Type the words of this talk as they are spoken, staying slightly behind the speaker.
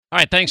All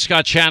right, thanks,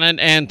 Scott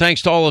Shannon, and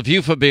thanks to all of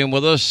you for being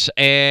with us.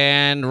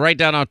 And write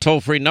down our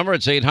toll-free number.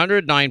 It's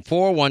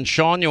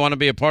 800-941-SEAN. You want to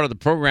be a part of the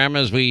program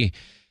as we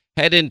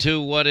head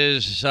into what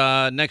is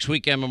next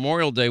weekend,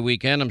 Memorial Day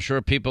weekend. I'm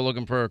sure people are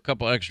looking for a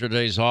couple extra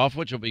days off,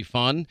 which will be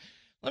fun.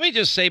 Let me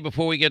just say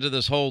before we get to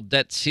this whole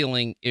debt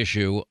ceiling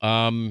issue,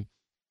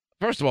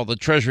 first of all, the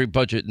Treasury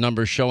budget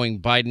numbers showing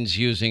Biden's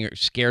using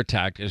scare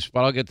tactics,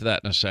 but I'll get to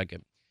that in a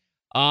second.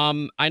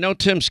 I know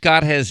Tim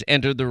Scott has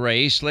entered the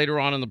race. Later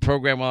on in the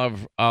program, we'll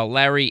have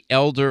Larry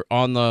Elder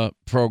on the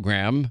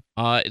program.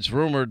 It's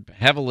rumored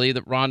heavily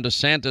that Ron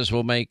DeSantis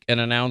will make an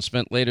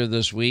announcement later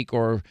this week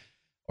or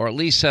at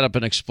least set up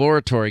an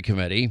exploratory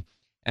committee.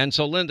 And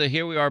so, Linda,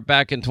 here we are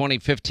back in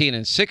 2015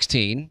 and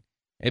 16,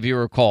 if you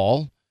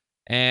recall.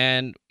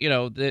 And, you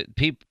know,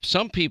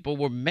 some people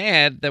were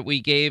mad that we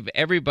gave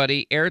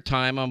everybody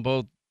airtime on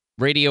both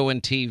radio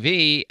and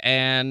TV,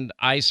 and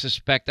I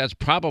suspect that's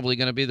probably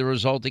going to be the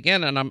result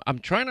again. And I'm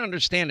trying to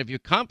understand, if you're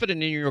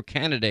confident in your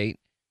candidate,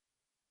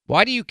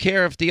 why do you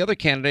care if the other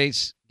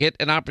candidates get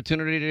an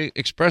opportunity to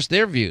express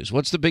their views?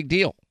 What's the big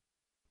deal?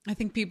 I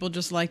think people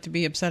just like to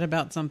be upset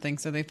about something,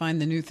 so they find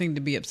the new thing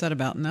to be upset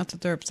about, and that's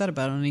what they're upset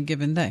about on any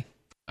given day.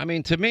 I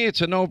mean, to me,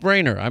 it's a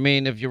no-brainer. I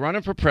mean, if you're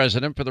running for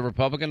president for the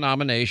Republican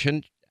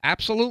nomination,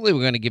 absolutely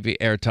we're going to give you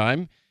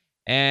airtime.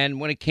 And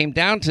when it came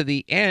down to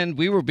the end,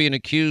 we were being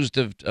accused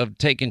of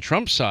taking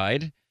Trump's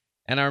side.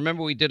 And I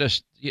remember we did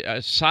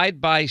a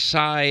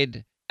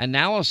side-by-side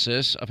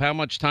analysis of how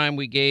much time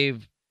we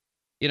gave,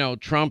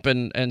 Trump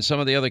and some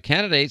of the other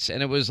candidates.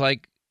 And it was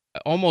like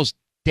almost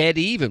dead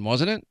even,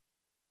 wasn't it?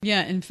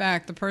 Yeah, in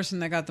fact, the person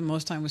that got the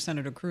most time was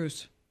Senator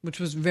Cruz, which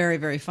was very,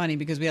 very funny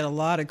because we had a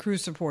lot of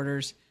Cruz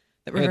supporters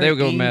that were very they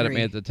were angry. mad at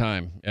me at the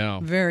time. Yeah,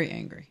 very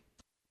angry.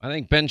 I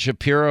think Ben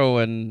Shapiro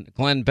and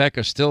Glenn Beck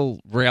are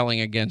still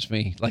railing against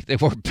me like they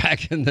were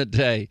back in the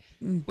day.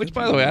 Which,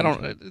 by the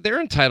way,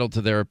 they're entitled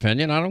to their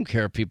opinion. I don't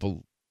care if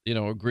people,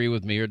 agree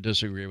with me or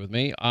disagree with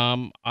me.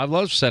 I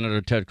love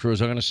Senator Ted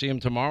Cruz. I'm going to see him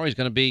tomorrow. He's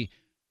going to be,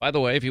 by the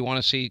way, if you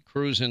want to see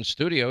Cruz in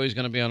studio, he's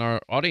going to be on our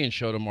audience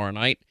show tomorrow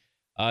night.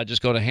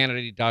 Just go to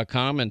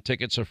Hannity.com and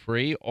tickets are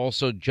free.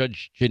 Also,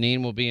 Judge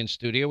Janine will be in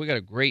studio. We got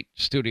a great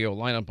studio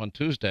lineup on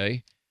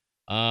Tuesday.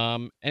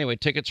 Anyway,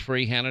 tickets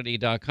free,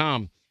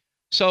 Hannity.com.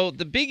 So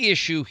the big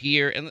issue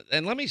here,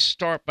 and let me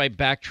start by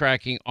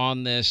backtracking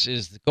on this,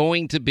 is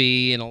going to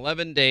be in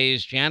 11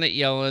 days, Janet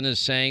Yellen is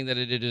saying that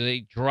it is a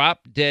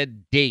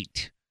drop-dead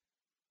date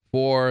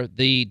for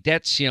the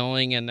debt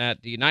ceiling and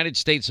that the United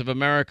States of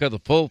America, the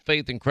full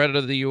faith and credit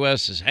of the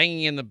U.S., is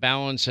hanging in the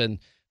balance. And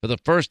for the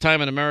first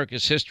time in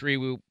America's history,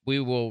 we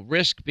will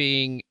risk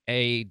being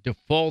a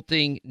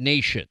defaulting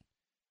nation.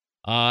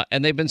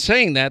 And they've been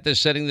saying that. They're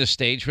setting the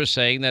stage for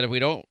saying that if we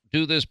don't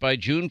do this by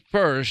June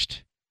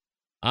 1st,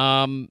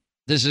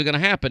 this is going to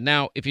happen.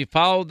 Now, if you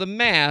follow the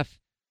math,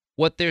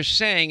 what they're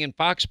saying, and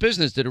Fox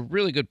Business did a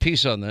really good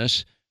piece on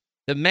this,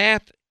 the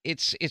math,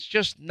 it's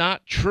just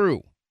not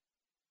true.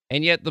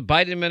 And yet the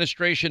Biden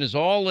administration is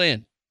all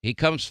in. He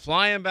comes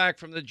flying back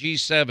from the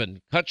G7,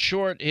 cut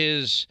short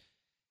his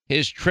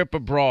trip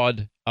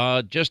abroad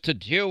just to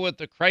deal with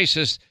the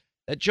crisis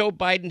that Joe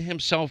Biden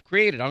himself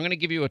created. I'm going to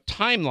give you a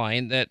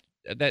timeline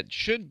that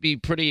should be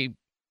pretty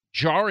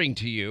jarring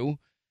to you.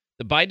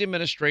 The Biden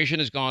administration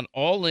has gone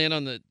all in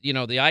on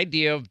the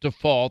idea of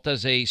default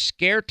as a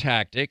scare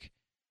tactic,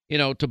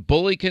 to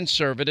bully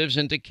conservatives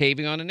into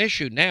caving on an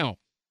issue. Now,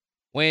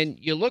 when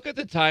you look at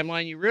the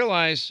timeline, you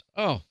realize,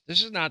 oh,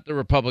 this is not the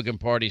Republican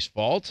Party's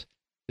fault.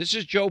 This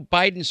is Joe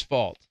Biden's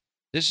fault.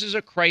 This is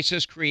a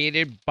crisis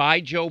created by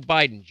Joe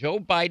Biden. Joe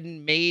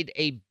Biden made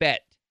a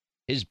bet.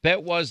 His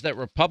bet was that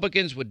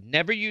Republicans would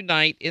never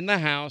unite in the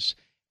House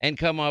and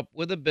come up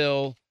with a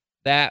bill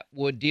that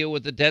would deal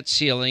with the debt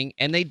ceiling,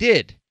 and they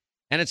did.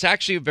 And it's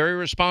actually a very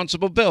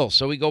responsible bill.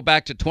 So we go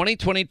back to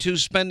 2022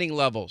 spending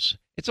levels.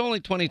 It's only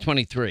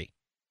 2023.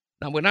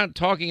 Now, we're not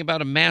talking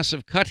about a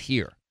massive cut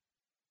here.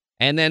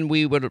 And then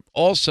we would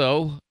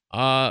also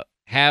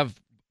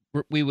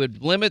we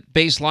would limit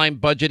baseline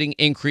budgeting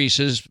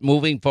increases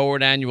moving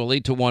forward annually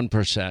to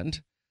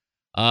 1%.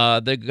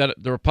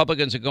 The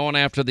Republicans are going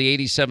after the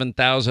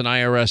 87,000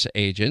 IRS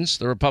agents.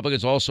 The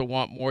Republicans also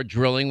want more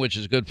drilling, which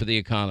is good for the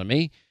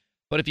economy.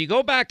 But if you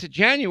go back to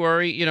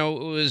January, it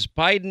was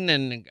Biden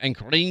and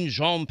Karine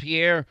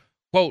Jean-Pierre,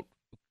 quote,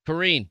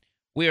 Karine,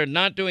 we are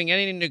not doing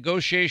any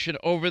negotiation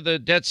over the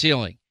debt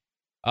ceiling.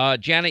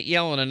 Janet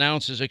Yellen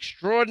announces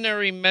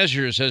extraordinary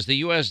measures as the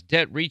U.S.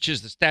 debt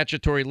reaches the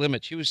statutory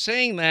limit. She was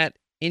saying that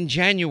in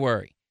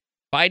January.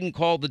 Biden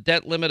called the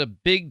debt limit a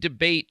big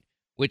debate,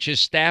 which his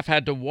staff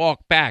had to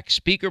walk back.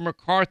 Speaker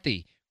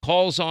McCarthy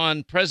calls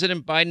on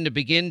President Biden to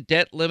begin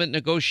debt limit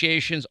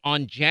negotiations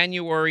on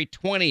January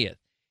 20th.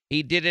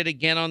 He did it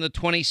again on the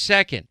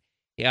 22nd.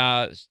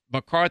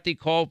 McCarthy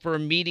called for a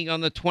meeting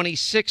on the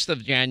 26th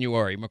of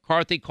January.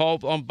 McCarthy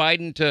called on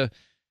Biden to,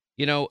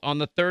 on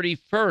the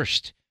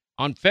 31st.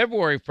 On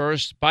February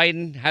 1st,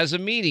 Biden has a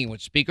meeting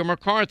with Speaker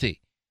McCarthy.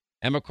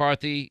 And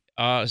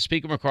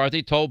Speaker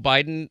McCarthy told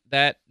Biden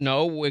that,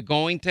 no, we're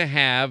going to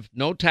have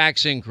no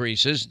tax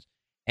increases.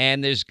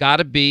 And there's got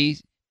to be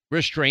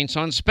restraints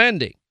on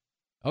spending.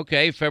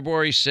 Okay,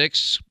 February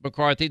 6th,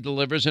 McCarthy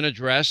delivers an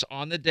address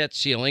on the debt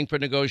ceiling for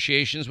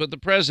negotiations with the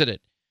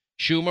president.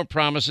 Schumer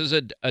promises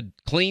a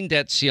clean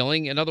debt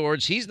ceiling. In other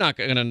words, he's not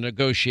going to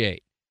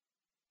negotiate.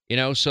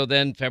 So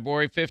then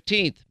February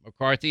 15th,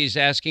 McCarthy is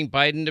asking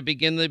Biden to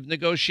begin the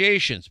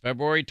negotiations.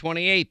 February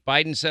 28th,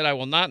 Biden said, I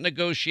will not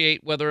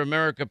negotiate whether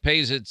America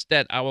pays its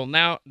debt. I will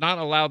now not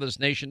allow this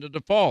nation to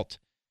default.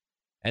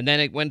 And then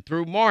it went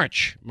through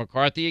March.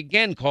 McCarthy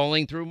again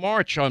calling through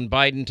March on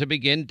Biden to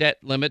begin debt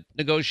limit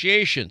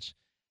negotiations.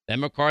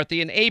 Then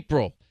McCarthy in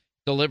April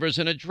delivers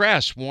an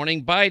address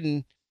warning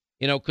Biden,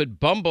 could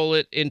bumble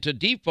it into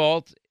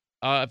default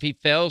if he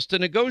fails to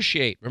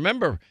negotiate.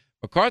 Remember,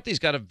 McCarthy's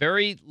got a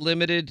very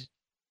limited,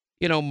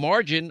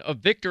 margin of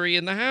victory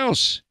in the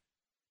House.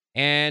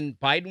 And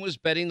Biden was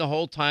betting the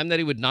whole time that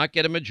he would not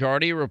get a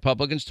majority of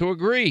Republicans to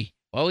agree.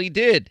 Well, he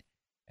did.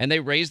 And they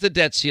raised the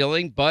debt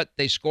ceiling, but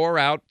they score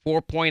out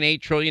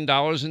 $4.8 trillion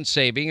in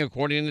saving,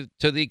 according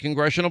to the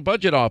Congressional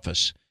Budget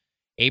Office.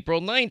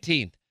 April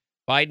 19th,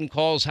 Biden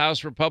calls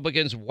House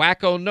Republicans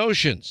wacko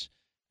notions.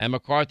 And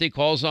McCarthy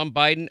calls on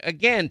Biden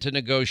again to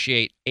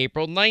negotiate.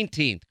 April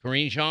 19th,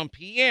 Karine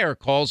Jean-Pierre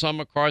calls on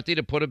McCarthy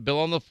to put a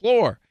bill on the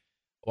floor.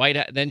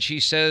 Then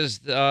she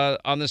says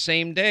on the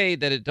same day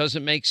that it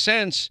doesn't make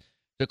sense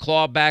to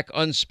claw back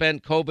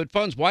unspent COVID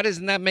funds. Why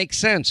doesn't that make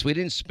sense? We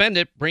didn't spend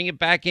it, bring it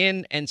back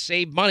in and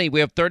save money.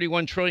 We have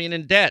 $31 trillion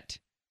in debt.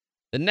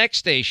 The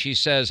next day, she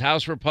says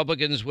House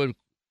Republicans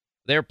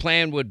their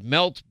plan would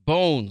melt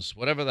bones,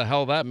 whatever the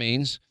hell that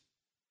means.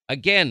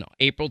 Again,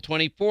 April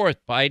 24th,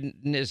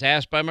 Biden is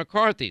asked by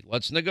McCarthy,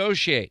 let's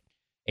negotiate.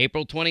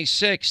 April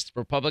 26th,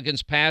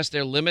 Republicans passed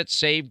their Limit,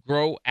 Save,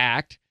 Grow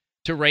Act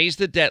to raise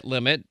the debt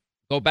limit,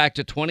 go back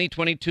to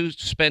 2022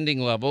 spending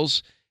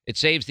levels. It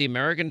saves the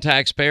American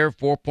taxpayer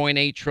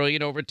 $4.8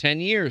 trillion over 10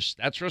 years.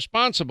 That's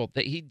responsible.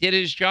 He did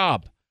his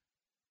job.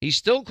 He's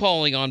still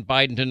calling on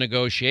Biden to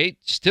negotiate.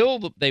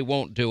 Still, they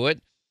won't do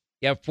it.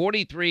 You have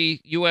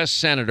 43 U.S.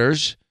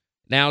 senators.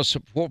 Now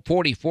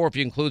 44 if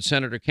you include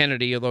Senator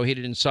Kennedy, although he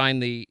didn't sign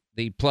the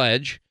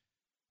pledge.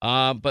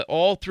 But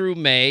all through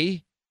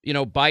May,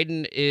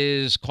 Biden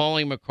is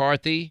calling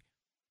McCarthy.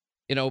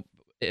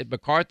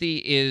 McCarthy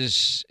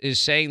is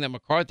saying that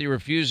McCarthy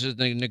refuses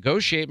to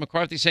negotiate.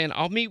 McCarthy's saying,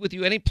 I'll meet with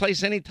you any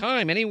place,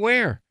 anytime,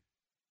 anywhere.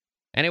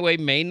 Anyway,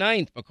 May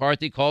 9th,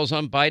 McCarthy calls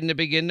on Biden to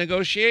begin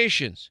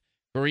negotiations.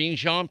 Karine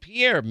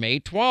Jean-Pierre, May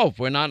 12th,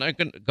 we're not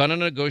going to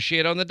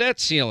negotiate on the debt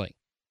ceiling.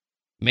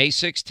 May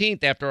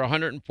 16th, after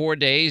 104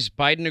 days,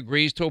 Biden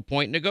agrees to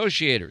appoint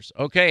negotiators.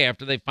 Okay,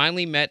 after they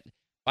finally met,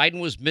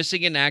 Biden was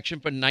missing in action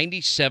for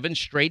 97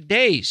 straight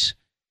days.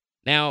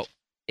 Now,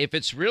 if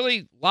it's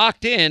really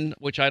locked in,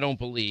 which I don't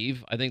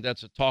believe, I think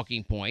that's a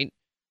talking point,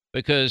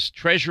 because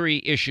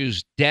Treasury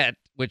issues debt,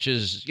 which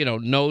is,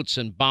 notes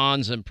and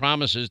bonds and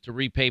promises to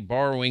repay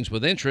borrowings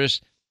with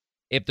interest.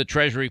 If the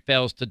Treasury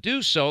fails to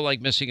do so,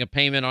 like missing a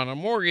payment on a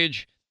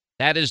mortgage,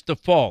 that is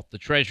default. The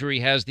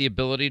Treasury has the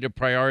ability to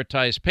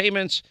prioritize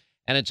payments,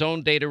 and its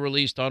own data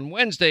released on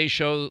Wednesday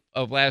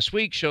of last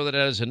week show that it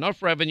has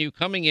enough revenue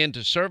coming in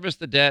to service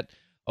the debt,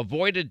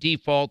 avoid a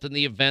default in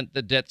the event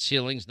the debt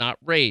ceiling's not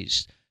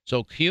raised.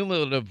 So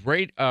cumulative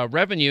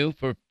revenue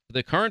for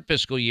the current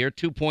fiscal year,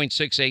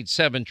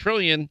 $2.687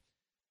 trillion,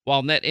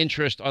 while net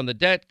interest on the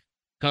debt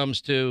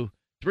comes to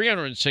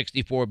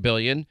 $364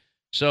 billion.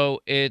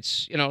 So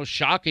it's,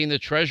 shocking the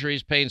Treasury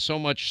is paying so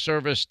much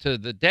service to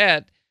the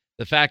debt.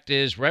 The fact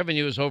is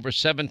revenue is over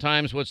 7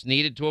 times what's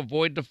needed to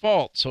avoid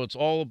default. So it's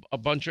all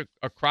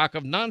a crock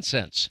of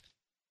nonsense.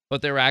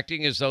 But they're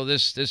acting as though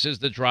this is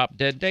the drop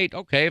dead date.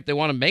 Okay, if they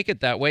want to make it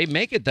that way,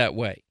 make it that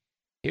way.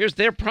 Here's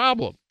their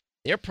problem.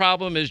 Their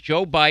problem is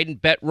Joe Biden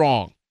bet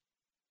wrong.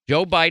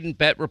 Joe Biden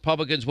bet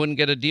Republicans wouldn't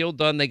get a deal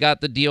done. They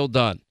got the deal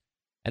done.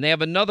 And they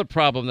have another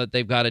problem that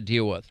they've got to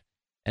deal with.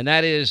 And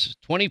that is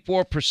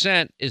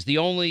 24% is the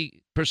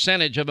only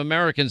percentage of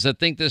Americans that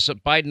think this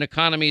Biden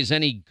economy is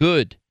any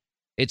good.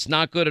 It's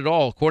not good at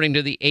all, according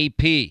to the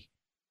AP.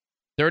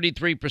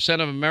 33%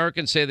 of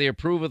Americans say they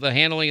approve of the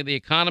handling of the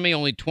economy.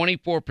 Only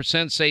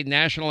 24% say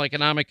national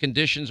economic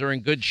conditions are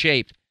in good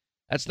shape.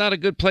 That's not a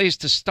good place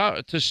to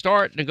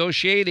start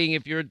negotiating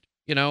if you're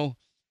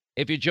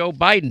Joe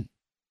Biden.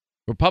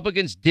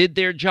 Republicans did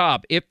their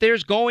job. If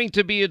there's going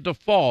to be a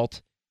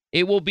default,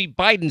 it will be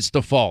Biden's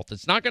default.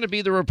 It's not going to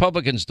be the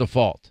Republicans'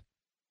 default.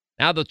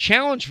 Now, the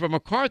challenge for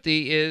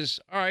McCarthy is,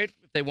 all right,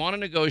 if they want to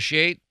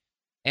negotiate,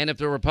 and if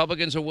the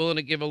Republicans are willing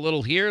to give a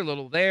little here, a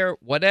little there,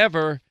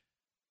 whatever,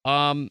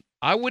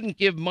 I wouldn't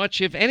give much,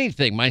 if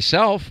anything,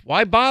 myself.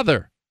 Why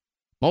bother?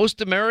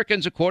 Most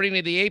Americans, according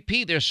to the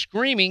AP, they're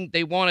screaming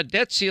they want a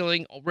debt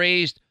ceiling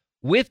raised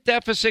with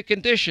deficit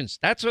conditions.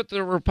 That's what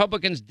the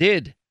Republicans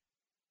did.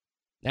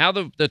 Now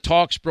the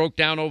talks broke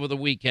down over the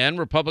weekend.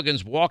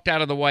 Republicans walked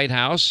out of the White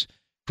House,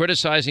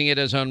 criticizing it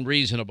as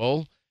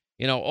unreasonable.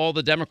 All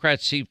the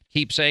Democrats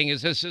keep saying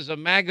is this is a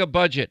MAGA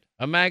budget,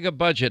 a MAGA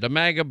budget, a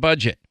MAGA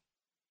budget.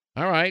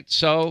 All right,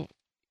 so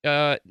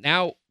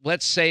now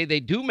let's say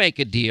they do make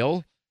a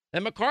deal,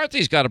 then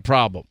McCarthy's got a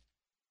problem.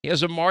 He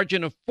has a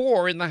margin of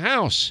 4 in the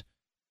House.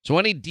 So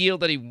any deal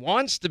that he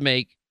wants to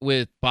make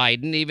with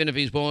Biden, even if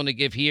he's willing to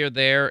give here,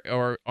 there,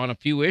 or on a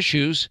few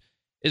issues,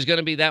 is going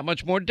to be that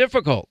much more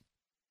difficult.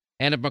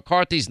 And if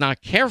McCarthy's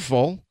not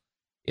careful,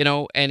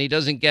 and he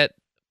doesn't get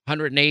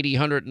 180,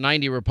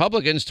 190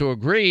 Republicans to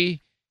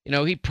agree,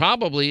 he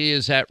probably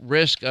is at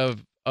risk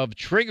of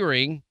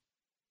triggering,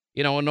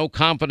 a no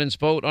confidence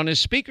vote on his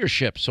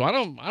speakership. So I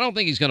don't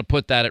think he's going to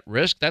put that at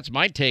risk. That's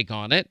my take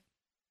on it.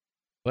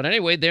 But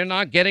anyway, they're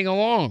not getting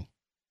along.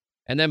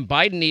 And then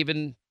Biden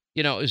even,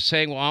 is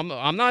saying, well,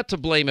 I'm not to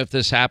blame if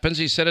this happens.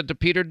 He said it to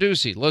Peter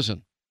Doocy.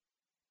 Listen.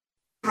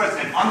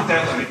 President, on the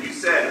debt limit, you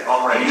said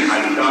already,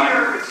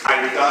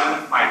 I've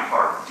done my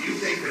part. Do you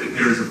think that if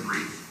there is a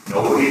breach,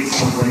 nobody's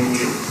going to blame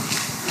you?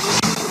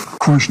 Of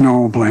course, no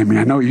one will blame me.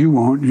 I know you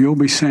won't. You'll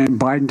be saying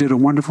Biden did a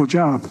wonderful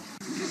job.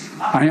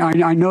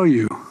 I know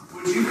you.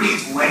 Would you be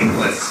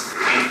blameless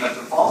in a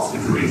default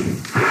situation?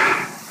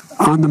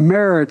 On the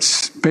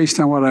merits, based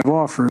on what I've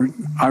offered,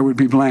 I would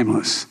be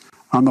blameless.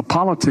 On the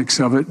politics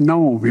of it, no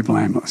one will be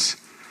blameless.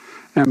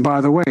 And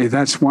by the way,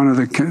 that's one of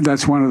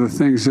the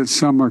things that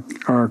some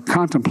are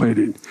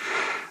contemplating.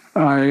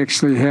 I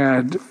actually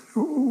had.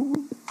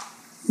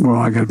 Well,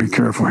 I got to be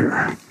careful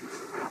here.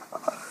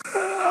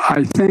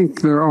 I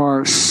think there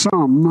are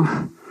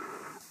some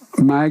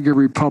MAGA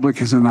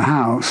Republicans in the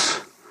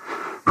House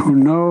who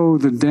know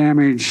the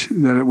damage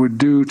that it would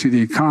do to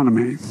the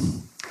economy.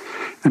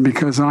 And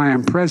because I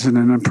am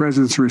president and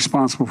president's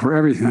responsible for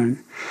everything,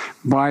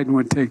 Biden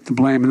would take the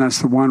blame. And that's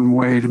the one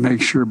way to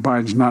make sure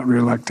Biden's not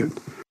reelected.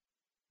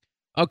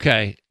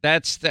 Okay,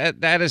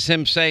 that is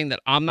him saying that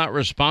I'm not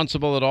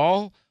responsible at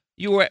all.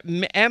 You were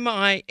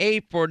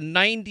MIA for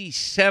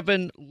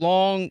 97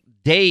 long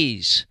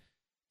days.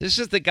 This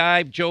is the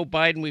guy, Joe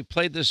Biden. We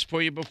played this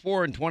for you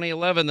before in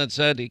 2011 that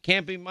said it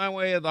can't be my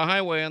way or the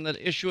highway on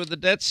the issue of the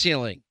debt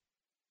ceiling.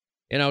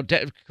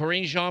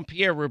 Karine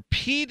Jean-Pierre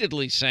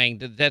repeatedly saying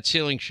the debt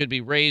ceiling should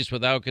be raised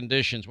without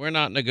conditions. We're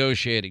not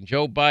negotiating.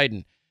 Joe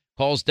Biden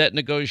calls debt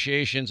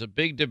negotiations a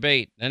big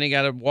debate. Then he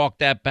got to walk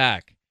that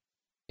back.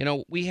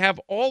 We have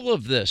all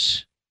of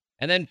this.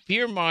 And then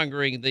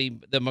fear-mongering,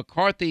 the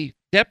McCarthy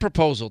debt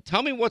proposal.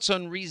 Tell me what's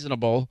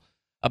unreasonable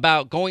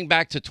about going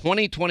back to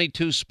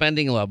 2022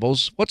 spending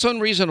levels. What's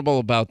unreasonable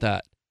about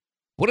that?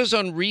 What is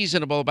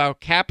unreasonable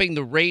about capping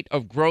the rate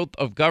of growth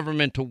of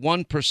government to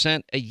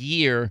 1% a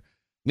year,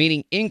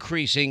 meaning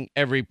increasing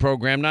every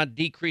program, not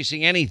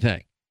decreasing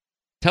anything?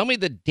 Tell me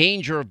the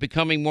danger of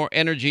becoming more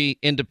energy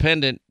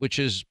independent, which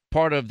is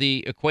part of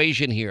the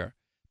equation here.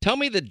 Tell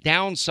me the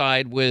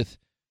downside with,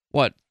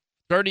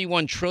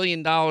 $31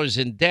 trillion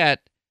in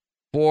debt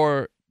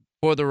for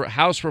the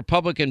House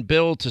Republican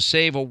bill to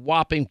save a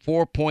whopping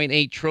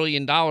 $4.8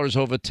 trillion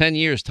over 10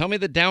 years. Tell me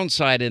the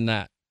downside in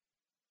that.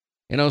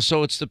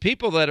 So it's the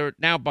people that are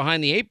now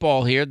behind the eight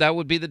ball here. That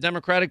would be the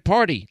Democratic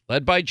Party,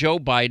 led by Joe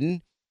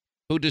Biden,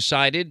 who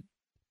decided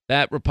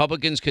that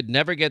Republicans could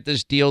never get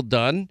this deal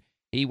done.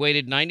 He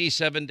waited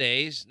 97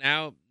 days.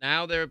 Now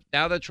they're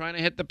trying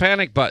to hit the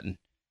panic button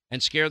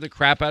and scare the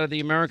crap out of the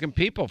American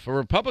people. For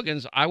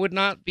Republicans, I would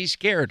not be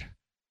scared.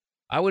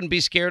 I wouldn't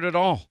be scared at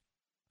all.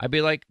 I'd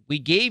be like, we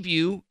gave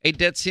you a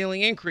debt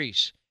ceiling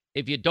increase.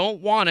 If you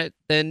don't want it,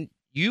 then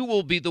you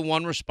will be the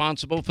one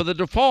responsible for the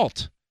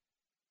default.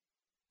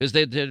 Because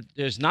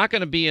there's not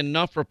going to be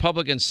enough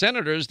Republican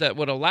senators that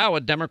would allow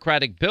a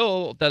Democratic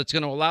bill that's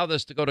going to allow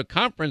this to go to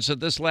conference at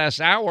this last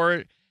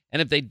hour.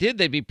 And if they did,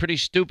 they'd be pretty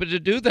stupid to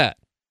do that.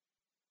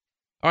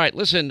 All right,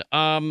 listen,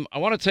 I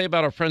want to tell you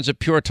about our friends at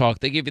Pure Talk.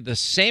 They give you the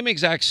same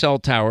exact cell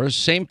towers,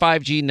 same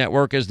 5G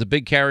network as the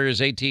big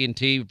carriers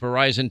AT&T,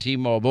 Verizon,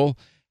 T-Mobile.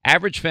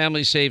 Average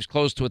family saves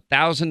close to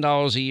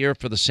 $1,000 a year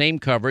for the same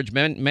coverage.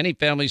 Many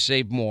families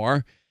save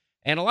more.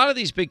 And a lot of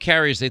these big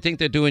carriers, they think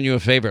they're doing you a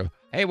favor.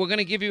 Hey, we're going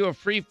to give you a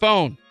free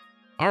phone.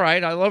 All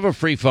right, I love a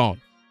free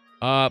phone.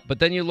 But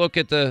then you look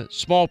at the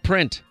small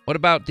print. What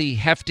about the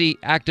hefty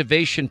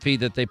activation fee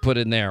that they put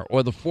in there,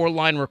 or the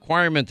 4-line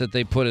requirement that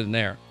they put in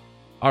there?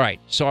 All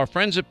right, so our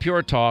friends at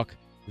Pure Talk,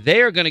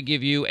 they are going to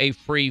give you a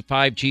free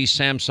 5G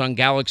Samsung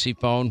Galaxy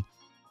phone,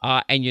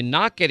 and you're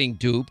not getting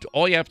duped.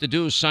 All you have to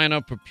do is sign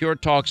up for Pure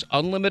Talk's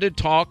unlimited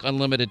talk,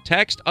 unlimited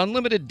text,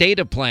 unlimited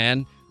data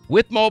plan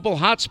with mobile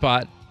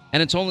hotspot,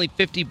 and it's only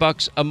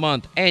 $50 a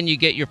month, and you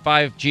get your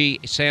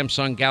 5G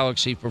Samsung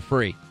Galaxy for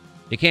free.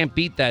 You can't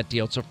beat that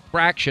deal. It's a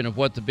fraction of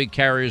what the big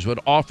carriers would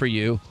offer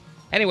you.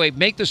 Anyway,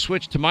 make the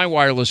switch to my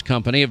wireless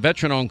company, a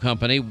veteran-owned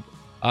company.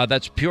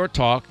 That's Pure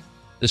Talk.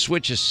 The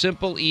switch is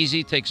simple,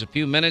 easy, takes a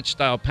few minutes.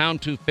 Dial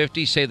pound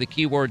 250, say the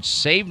keyword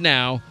save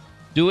now.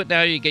 Do it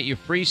now. You get your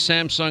free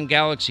Samsung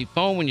Galaxy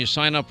phone when you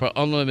sign up for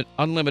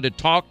unlimited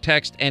talk,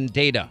 text, and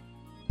data.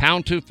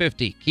 Pound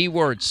 250,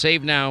 keyword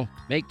save now.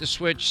 Make the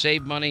switch,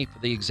 save money for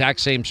the exact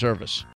same service.